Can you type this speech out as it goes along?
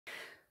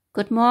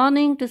Good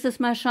morning, this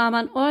is my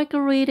Shaman Oracle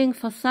reading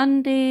for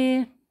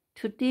Sunday.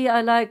 Today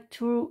I like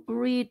to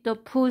read the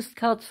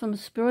postcards from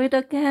Spirit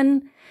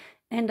again,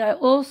 and I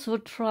also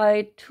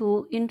try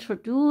to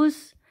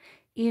introduce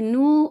a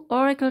new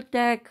Oracle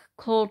deck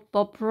called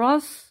Bob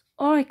Ross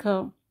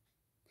Oracle.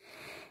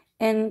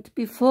 And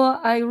before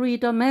I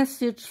read a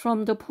message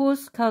from the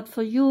postcard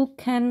for you,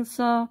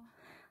 Cancer,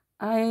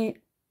 I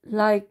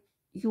like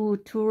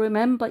you to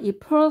remember a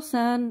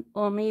person,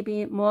 or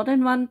maybe more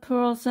than one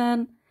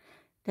person,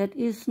 that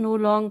is no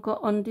longer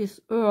on this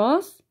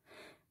earth,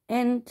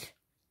 and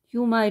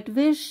you might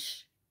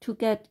wish to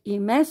get a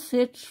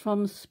message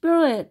from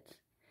Spirit.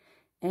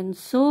 And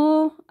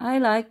so I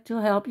like to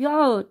help you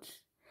out.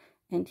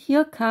 And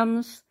here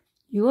comes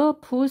your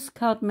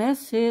postcard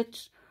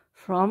message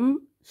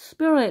from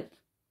Spirit.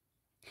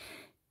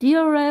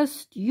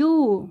 Dearest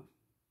you,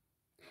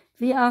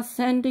 we are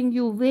sending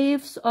you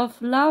waves of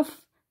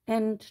love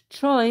and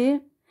joy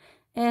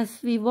as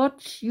we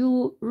watch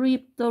you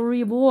reap the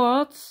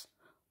rewards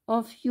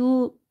of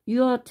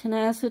your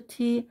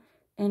tenacity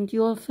and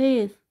your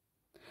faith.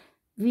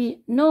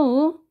 We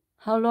know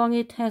how long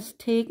it has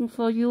taken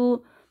for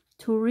you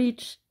to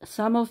reach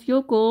some of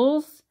your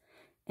goals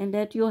and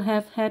that you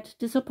have had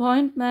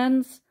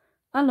disappointments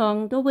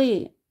along the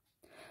way.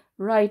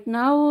 Right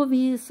now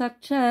we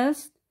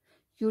suggest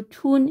you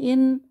tune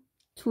in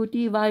to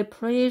the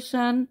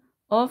vibration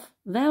of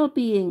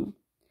well-being.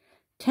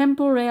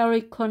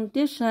 Temporary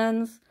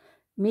conditions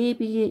may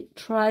be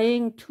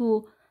trying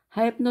to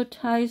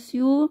hypnotize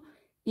you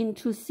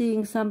into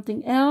seeing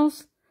something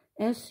else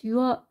as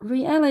your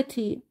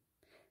reality.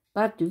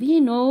 But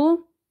we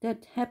know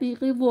that happy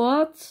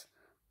rewards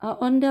are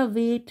on their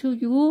way to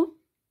you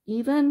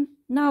even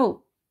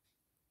now.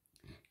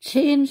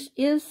 Change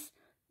is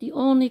the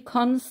only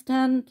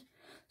constant,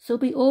 so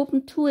be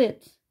open to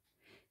it.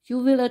 You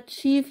will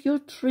achieve your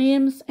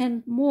dreams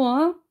and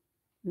more,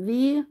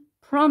 we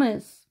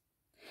promise.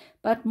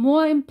 But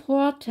more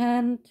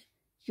important,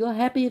 your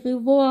happy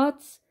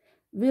rewards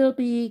will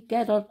be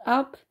gathered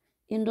up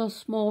in the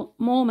small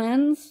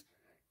moments,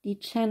 the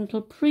gentle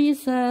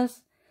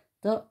breezes,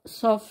 the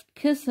soft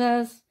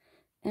kisses,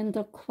 and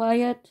the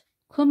quiet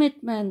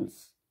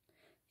commitments.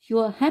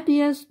 Your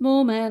happiest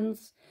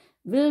moments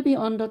will be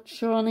on the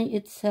journey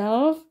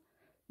itself,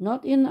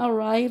 not in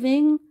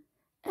arriving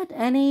at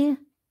any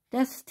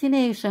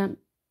destination.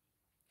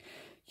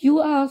 You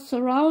are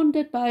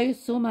surrounded by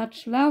so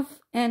much love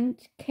and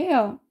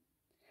care.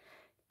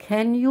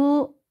 Can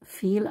you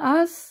feel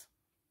us?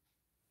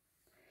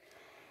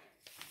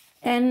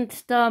 And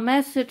the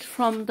message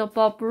from the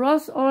Bob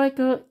Ross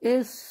Oracle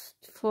is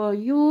for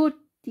you,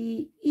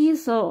 the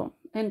Easel.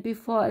 And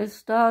before I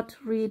start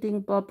reading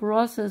Bob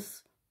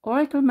Ross's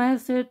Oracle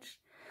message,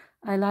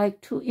 I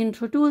like to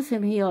introduce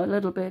him here a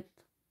little bit.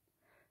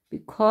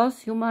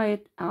 Because you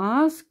might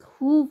ask,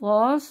 who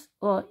was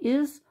or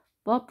is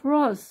Bob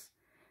Ross?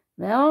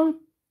 Well,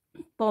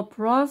 Bob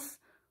Ross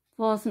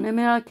was an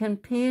American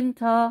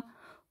painter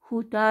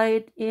who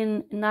died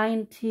in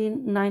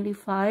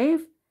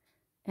 1995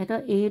 at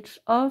the age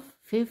of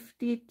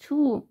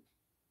 52.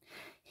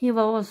 He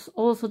was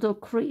also the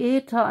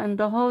creator and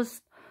the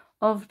host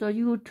of the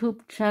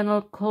YouTube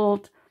channel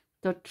called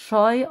The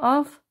Joy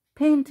of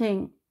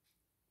Painting.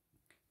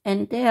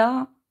 And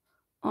there,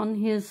 on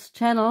his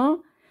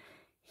channel,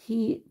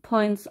 he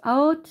points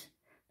out,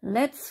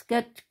 let's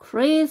get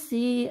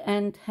crazy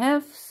and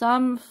have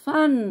some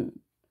fun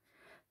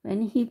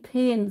when he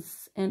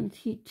paints, and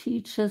he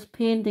teaches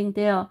painting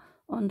there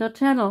on the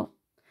channel.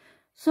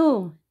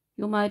 So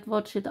you might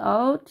watch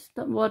out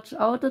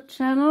the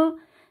channel,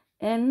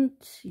 and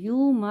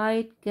you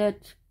might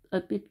get a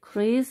bit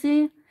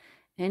crazy,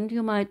 and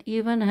you might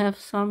even have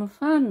some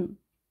fun.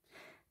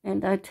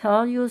 And I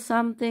tell you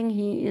something,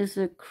 he is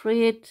a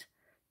great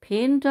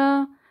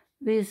painter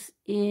with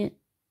a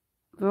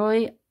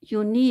very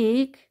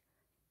unique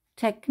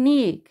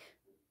technique.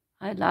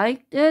 I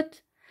liked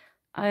it.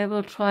 I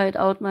will try it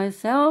out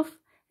myself,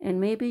 and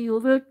maybe you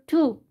will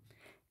too.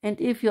 And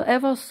if you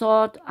ever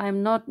thought,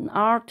 I'm not an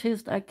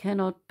artist, I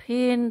cannot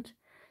paint,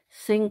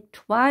 think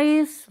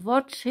twice,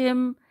 watch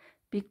him,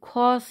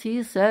 because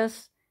he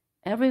says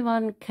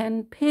everyone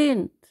can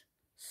paint.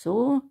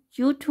 So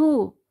you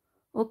too.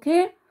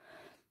 Okay?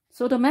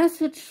 So the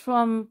message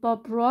from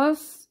Bob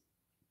Ross,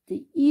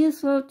 the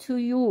Easel, to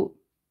you.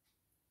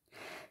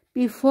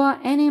 Before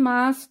any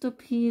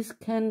masterpiece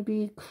can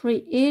be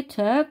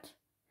created,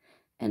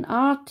 an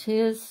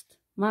artist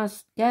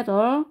must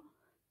gather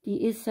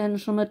the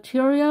essential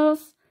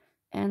materials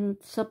and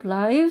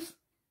supplies,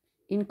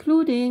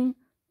 including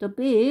the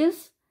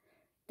base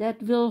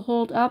that will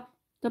hold up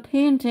the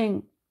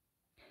painting.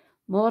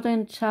 More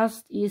than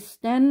just a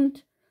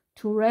stand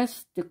to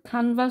rest the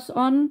canvas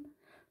on,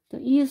 the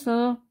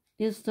easel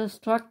is the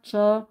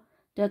structure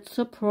that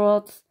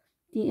supports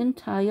the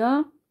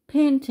entire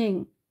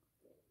painting.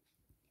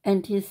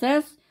 And he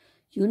says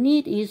you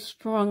need a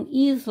strong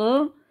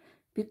easel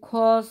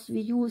because we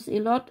use a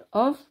lot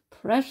of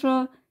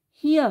pressure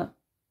here.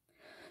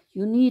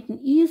 You need an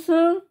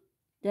easel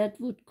that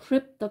would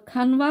grip the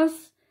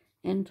canvas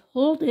and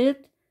hold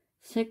it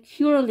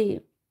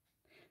securely.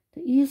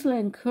 The easel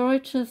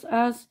encourages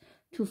us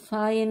to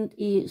find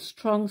a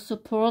strong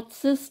support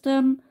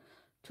system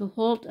to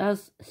hold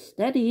us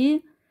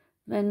steady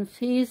when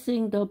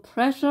facing the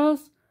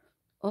pressures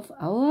of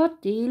our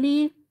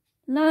daily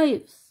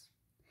lives.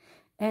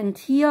 And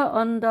here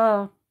on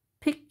the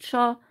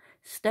picture,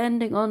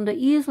 standing on the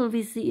easel,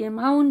 we see a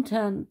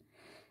mountain,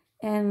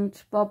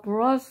 and Bob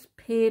Ross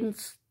painted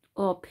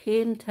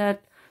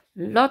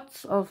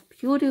lots of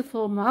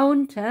beautiful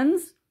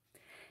mountains,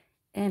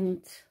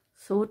 and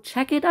so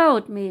check it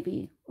out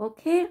maybe.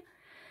 Okay,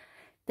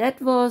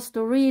 that was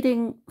the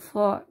reading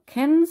for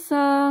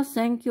Cancer.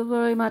 Thank you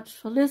very much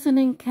for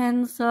listening,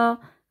 Cancer.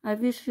 I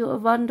wish you a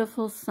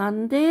wonderful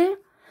Sunday.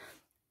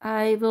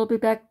 I will be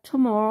back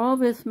tomorrow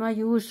with my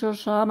usual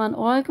Shaman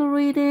Oracle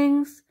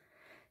readings.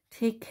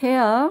 Take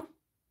care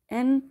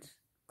and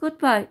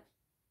goodbye.